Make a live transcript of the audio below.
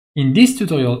In this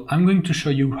tutorial, I'm going to show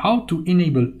you how to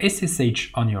enable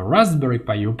SSH on your Raspberry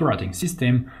Pi operating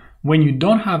system when you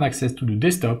don't have access to the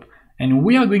desktop, and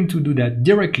we are going to do that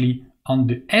directly on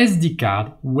the SD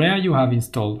card where you have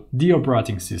installed the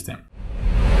operating system.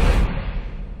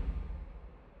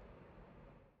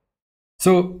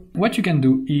 So what you can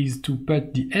do is to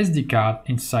put the SD card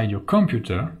inside your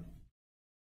computer.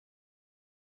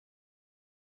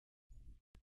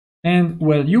 And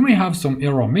well, you may have some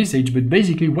error message, but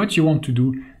basically what you want to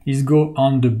do is go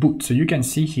on the boot. So you can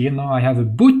see here, now I have a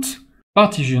boot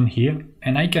partition here,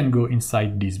 and I can go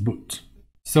inside this boot.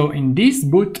 So in this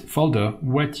boot folder,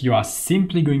 what you are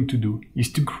simply going to do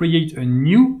is to create a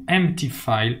new empty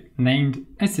file named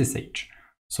SSH.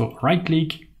 So right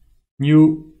click,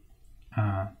 new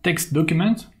text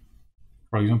document,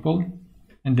 for example,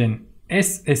 and then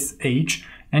SSH,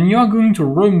 and you are going to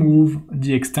remove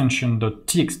the extension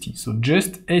 .txt, so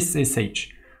just SSH.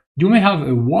 You may have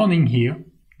a warning here,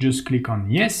 just click on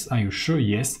yes, are you sure?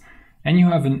 Yes, and you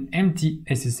have an empty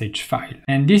SSH file.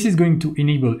 And this is going to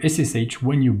enable SSH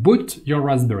when you boot your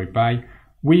Raspberry Pi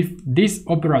with this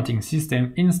operating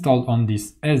system installed on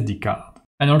this SD card.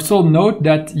 And also note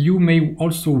that you may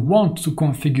also want to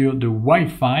configure the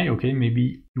Wi-Fi, okay,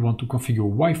 maybe you want to configure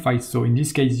Wi-Fi, so in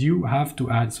this case you have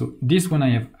to add, so this one I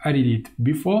have added it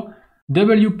before,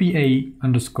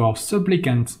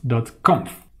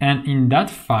 wpa_supplicant.conf. And in that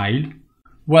file,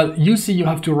 well, you see you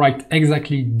have to write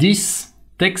exactly this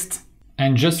text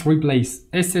and just replace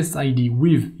SSID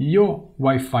with your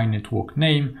Wi-Fi network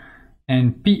name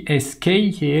and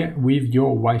PSK here with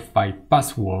your Wi-Fi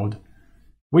password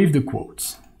with the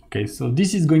quotes. Okay, so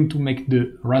this is going to make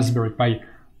the Raspberry Pi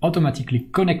automatically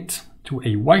connect to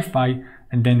a Wi-Fi,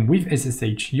 and then with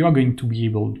SSH you are going to be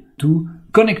able to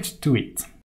connect to it.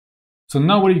 So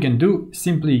now what you can do,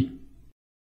 simply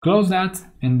close that,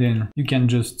 and then you can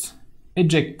just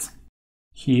eject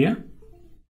here.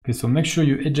 Okay, so make sure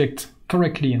you eject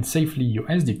correctly and safely your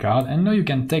SD card, and now you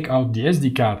can take out the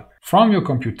SD card from your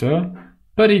computer,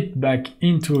 put it back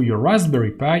into your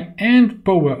Raspberry Pi and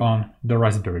power on the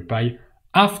Raspberry Pi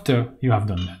after you have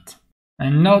done that.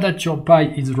 And now that your Pi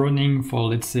is running for,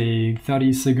 let's say,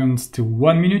 30 seconds to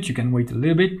 1 minute, you can wait a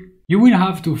little bit, you will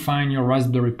have to find your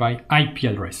Raspberry Pi IP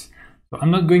address. So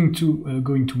I'm not going to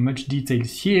go into much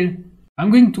details here. I'm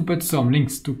going to put some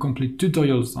links to complete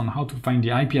tutorials on how to find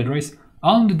the IP address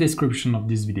on the description of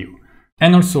this video.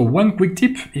 And also one quick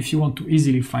tip, if you want to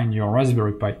easily find your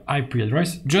Raspberry Pi IP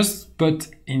address, just put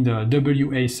in the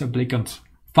WA supplicant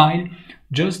file,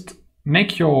 just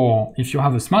make your, if you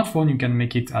have a smartphone, you can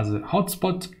make it as a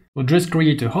hotspot, or just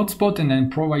create a hotspot and then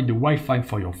provide the Wi-Fi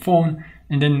for your phone.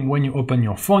 And then when you open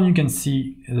your phone, you can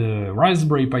see the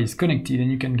Raspberry Pi is connected and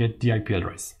you can get the IP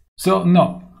address. So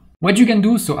now, what you can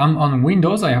do, so I'm on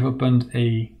Windows, I have opened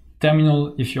a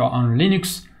terminal. If you are on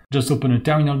Linux, just open a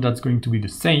terminal, that's going to be the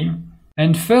same.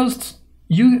 And first,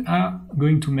 you are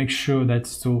going to make sure that,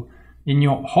 so in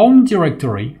your home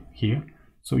directory here,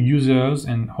 so users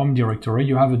and home directory,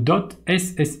 you have a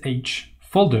 .ssh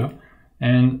folder.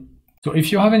 And so if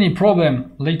you have any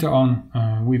problem later on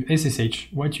with SSH,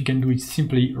 what you can do is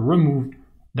simply remove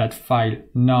that file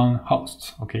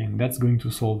non-host. Okay, and that's going to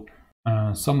solve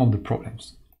some of the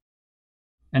problems.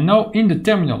 And now in the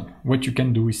terminal, what you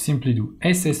can do is simply do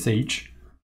SSH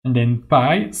and then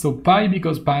Pi. So Pi,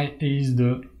 because Pi is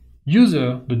the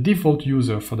user, the default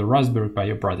user for the Raspberry Pi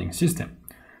operating system.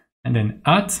 And then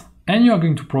 @ and you are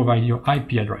going to provide your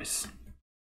IP address.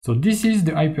 So this is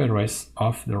the IP address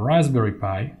of the Raspberry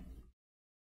Pi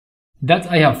that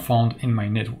I have found in my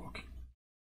network.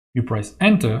 You press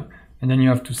enter and then you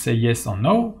have to say yes or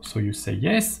no. So you say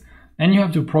yes, and you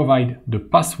have to provide the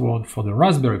password for the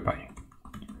Raspberry Pi.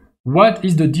 What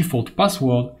is the default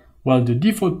password? Well, the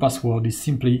default password is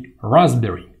simply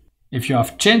Raspberry. If you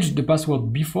have changed the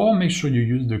password before, make sure you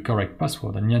use the correct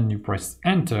password, and then you press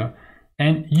enter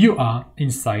and you are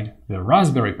inside the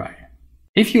Raspberry Pi.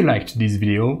 If you liked this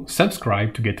video,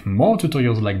 subscribe to get more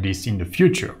tutorials like this in the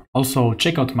future. Also,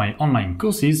 check out my online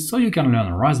courses so you can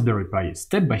learn Raspberry Pi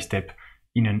step by step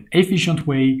in an efficient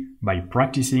way by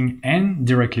practicing and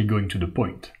directly going to the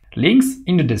point. Links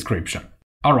in the description.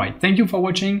 Alright, thank you for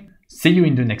watching. See you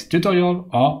in the next tutorial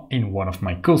or in one of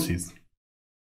my courses.